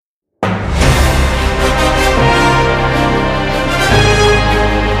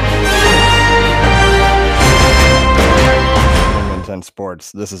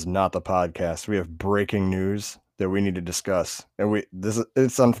sports. This is not the podcast. We have breaking news that we need to discuss. And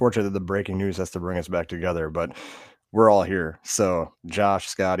it's unfortunate that the breaking news has to bring us back together, but we're all here. So Josh,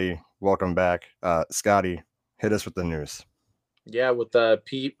 Scotty, welcome back. Scotty, hit us with the news. Yeah, with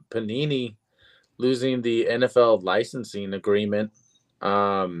Pete Panini losing the NFL licensing agreement.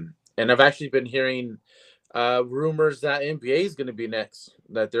 And I've actually been hearing rumors that NBA is going to be next,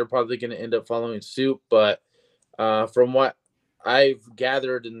 that they're probably going to end up following suit. But from what I've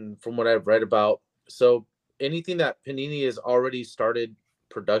gathered and from what I've read about, so anything that Panini has already started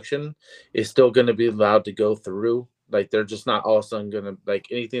production is still going to be allowed to go through. Like they're just not all of a sudden going to, like,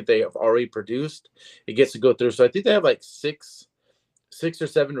 anything they have already produced, it gets to go through. So I think they have like six or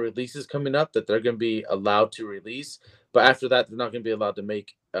seven releases coming up that they're going to be allowed to release, but after that they're not going to be allowed to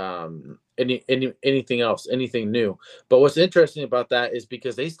make anything else, anything new. But what's interesting about that is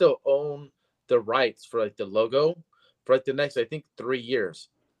because they still own the rights for like the logo for like the next, I think, 3 years,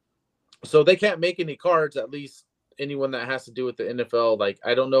 so they can't make any cards, at least anyone that has to do with the NFL. Like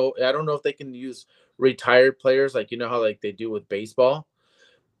I don't know if they can use retired players, like, you know how like they do with baseball,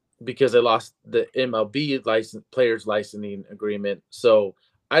 because they lost the MLB license players licensing agreement. So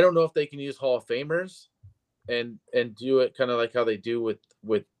I don't know if they can use Hall of Famers and do it kind of like how they do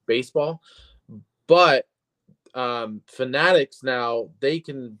with baseball. But Fanatics now, they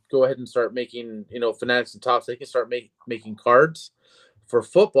can go ahead and start making, Fanatics and Tops, they can start making cards for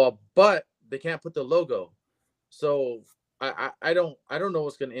football, but they can't put the logo. So I don't know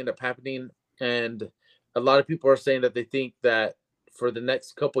what's going to end up happening. And a lot of people are saying that they think that for the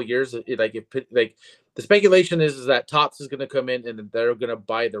next couple years, like the speculation is that Topps is going to come in and they're going to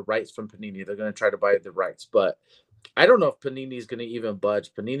buy the rights from Panini. They're going to try to buy the rights, but I don't know if Panini is going to even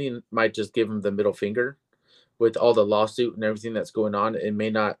budge. Panini might just give them the middle finger with all the lawsuit and everything that's going on. It may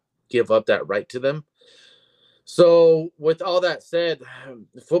not give up that right to them. So, with all that said,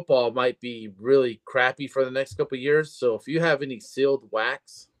 football might be really crappy for the next couple of years. So, if you have any sealed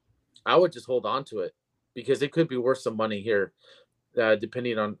wax, I would just hold on to it because it could be worth some money here,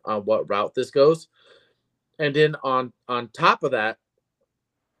 depending on what route this goes. And then on top of that,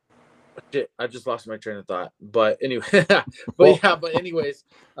 shit, I just lost my train of thought. But anyway, Well, but anyways,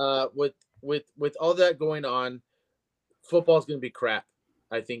 with all that going on, football's going to be crap.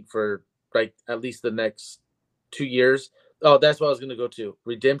 I think for like at least the next 2 years. Oh, that's what I was going to go to.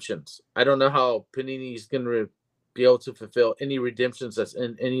 Redemptions. I don't know how Panini is going to be able to fulfill any redemptions that's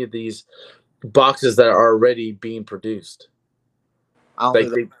in any of these boxes that are already being produced. I don't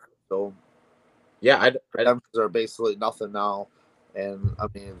Like think that they, so. yeah, I Redemptions are basically nothing now, and I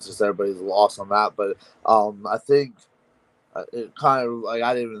mean it's just everybody's lost on that. But I think it kind of like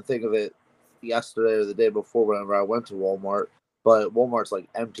I didn't even think of it yesterday or the day before whenever I went to Walmart. But Walmart's like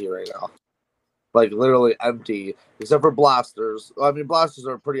empty right now, like literally empty, except for blasters. I mean, blasters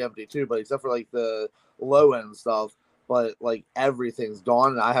are pretty empty too, but except for like the low end stuff. But like everything's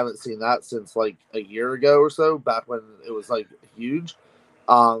gone, and I haven't seen that since like a year ago or so, back when it was like huge.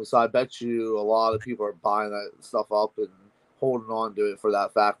 So I bet you a lot of people are buying that stuff up and holding on to it for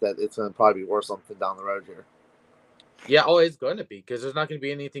that fact that it's going to probably be worth something down the road here. Yeah, oh, it's going to be because there's not going to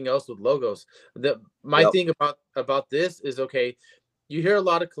be anything else with logos. My Yep. thing about this is, okay. You hear a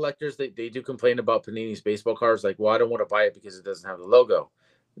lot of collectors, they do complain about Panini's baseball cards, like, well, I don't want to buy it because it doesn't have the logo.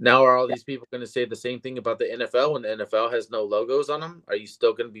 Now, are all these people going to say the same thing about the NFL when the NFL has no logos on them? Are you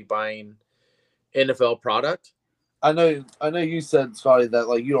still going to be buying NFL product? I know you said, Scotty, that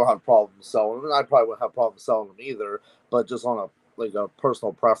like you don't have problems selling them. I probably wouldn't have problems selling them either, but just on a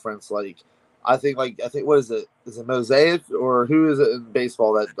personal preference, I think what is it? Is it Mosaic or who is it in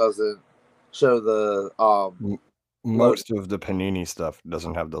baseball that doesn't show the logo? most of the Panini stuff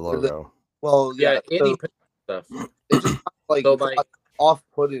doesn't have the The, logo. well, yeah. Yeah, any So Panini stuff. it just like So, it's like,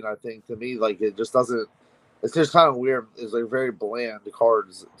 off-putting. I think to me, like it just doesn't. It's just kind of weird. It's like very bland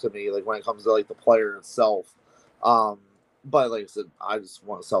cards to me. Like when it comes to like the player itself. Um, but like I said, I just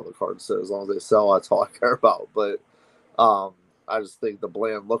want to sell the cards. So as long as they sell, that's all I care about. But I just think the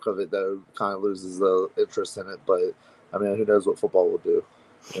bland look of it though kind of loses the interest in it. But I mean, who knows what football will do?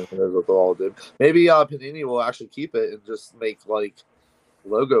 And who knows what they'll all do? Maybe Panini will actually keep it and just make like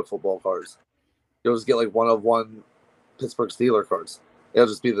logo football cards. You'll just get like one of one Pittsburgh Steelers cards. It'll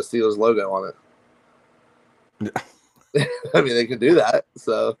just be the Steelers logo on it. I mean, they can do that.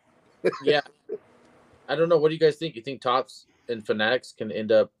 So yeah, I don't know. What do you guys think? You think Tops and Fanatics can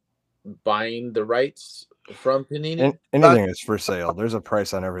end up buying the rights from Panini? Anything is for sale. There's a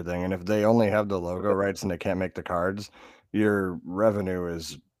price on everything, and if they only have the logo rights and they can't make the cards, your revenue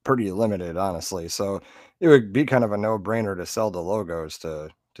is pretty limited, honestly. So it would be kind of a no-brainer to sell the logos to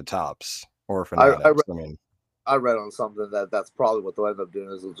Tops or I, I Fanatics. I mean, I read on something that's probably what they'll end up doing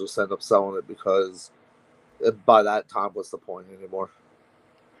is they'll just end up selling it because by that time, what's the point anymore?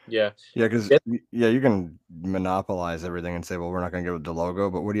 Yeah. Yeah, because you can monopolize everything and say, well, we're not going to give it the logo,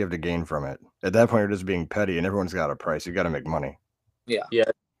 but what do you have to gain from it? At that point, you're just being petty, and everyone's got a price. You got to make money. Yeah.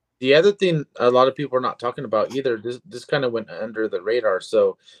 Yeah. The other thing a lot of people are not talking about either, this kind of went under the radar.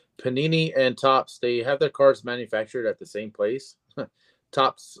 So Panini and Topps, they have their cards manufactured at the same place.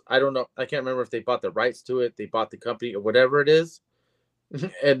 Topps, I don't know. I can't remember if they bought the rights to it, they bought the company or whatever it is.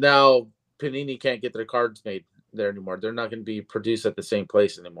 And now Panini can't get their cards made there anymore. They're not going to be produced at the same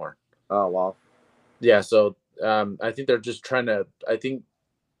place anymore. Oh, wow. Yeah. So I think they're just trying to, I think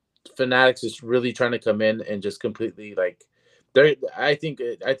Fanatics is really trying to come in and just completely like, I think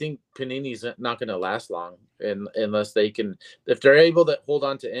Panini's not going to last long, unless they can. If they're able to hold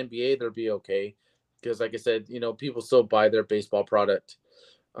on to NBA, they'll be okay. Because, like I said, people still buy their baseball product.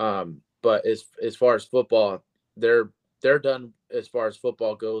 But as far as football, they're done as far as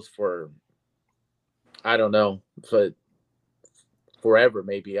football goes for, I don't know, but forever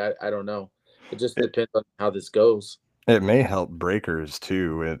maybe. I don't know. It just depends on how this goes. It may help breakers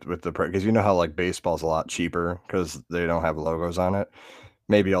too with the because you know how like baseball's a lot cheaper because they don't have logos on it.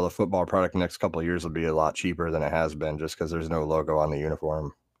 Maybe all the football product next couple of years will be a lot cheaper than it has been just because there's no logo on the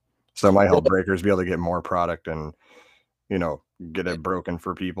uniform. So it might help breakers be able to get more product and get it broken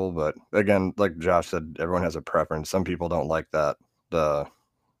for people. But again, like Josh said, everyone has a preference. Some people don't like that the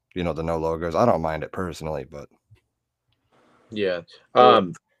no logos. I don't mind it personally, but yeah.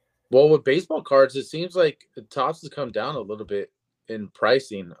 Well, with baseball cards, it seems like Topps has come down a little bit in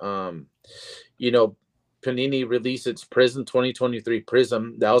pricing. Panini released its Prism 2023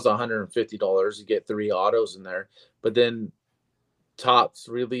 Prism. That was $150. You get 3 autos in there. But then Topps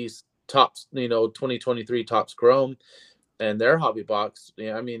released Topps, 2023 Topps Chrome and their hobby box.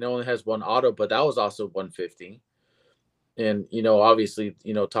 Yeah, I mean, it only has 1 auto, but that was also $150. And obviously,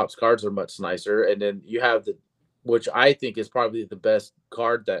 Topps cards are much nicer. And then you have which I think is probably the best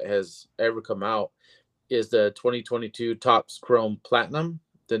card that has ever come out, is the 2022 Topps Chrome Platinum,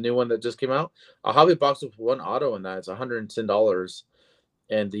 the new one that just came out. A hobby box with 1 auto in that, it's $110.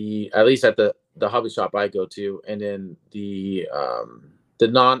 And at least at the hobby shop I go to, and then the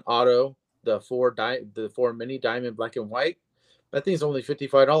non-auto, the 4 mini diamond black and white, that thing's only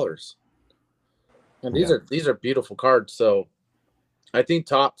 $55. And these are beautiful cards. So I think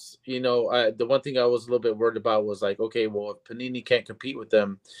Topps, the one thing I was a little bit worried about was like, okay, well, if Panini can't compete with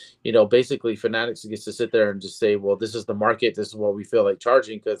them, basically Fanatics gets to sit there and just say, well, this is the market. This is what we feel like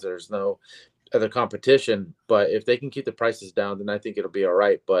charging because there's no other competition. But if they can keep the prices down, then I think it'll be all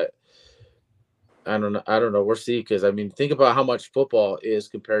right. But I don't know. We'll see. Because, I mean, think about how much football is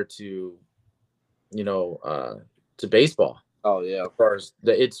compared to, to baseball. Oh, yeah. As far as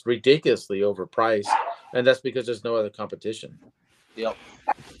it's ridiculously overpriced. And that's because there's no other competition. Yep.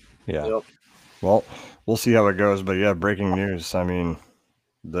 Yeah. Yep. Well, we'll see how it goes. But yeah, breaking news. I mean,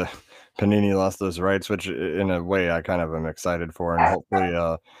 the Panini lost those rights, which in a way I kind of am excited for, and hopefully,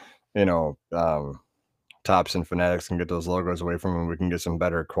 Topps and Fanatics can get those logos away from them. We can get some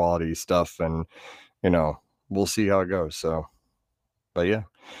better quality stuff, and we'll see how it goes. So, but yeah,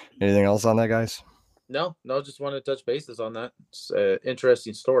 anything else on that, guys? No, just want to touch bases on that. It's an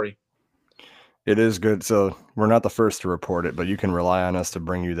interesting story. It is good. So we're not the first to report it, but you can rely on us to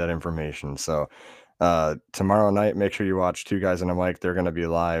bring you that information. So tomorrow night, make sure you watch Two Guys and a Mic. They're going to be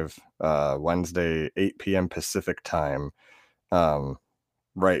live Wednesday, 8 p.m. Pacific time.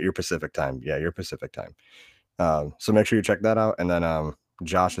 Right, your Pacific time. Yeah, your Pacific time. So make sure you check that out. And then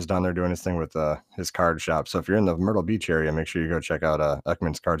Josh is down there doing his thing with his card shop. So if you're in the Myrtle Beach area, make sure you go check out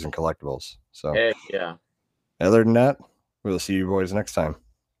Ekman's Cards and Collectibles. So heck yeah. Other than that, we'll see you boys next time.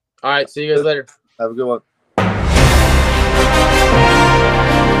 All right. See you guys later. Have a good one.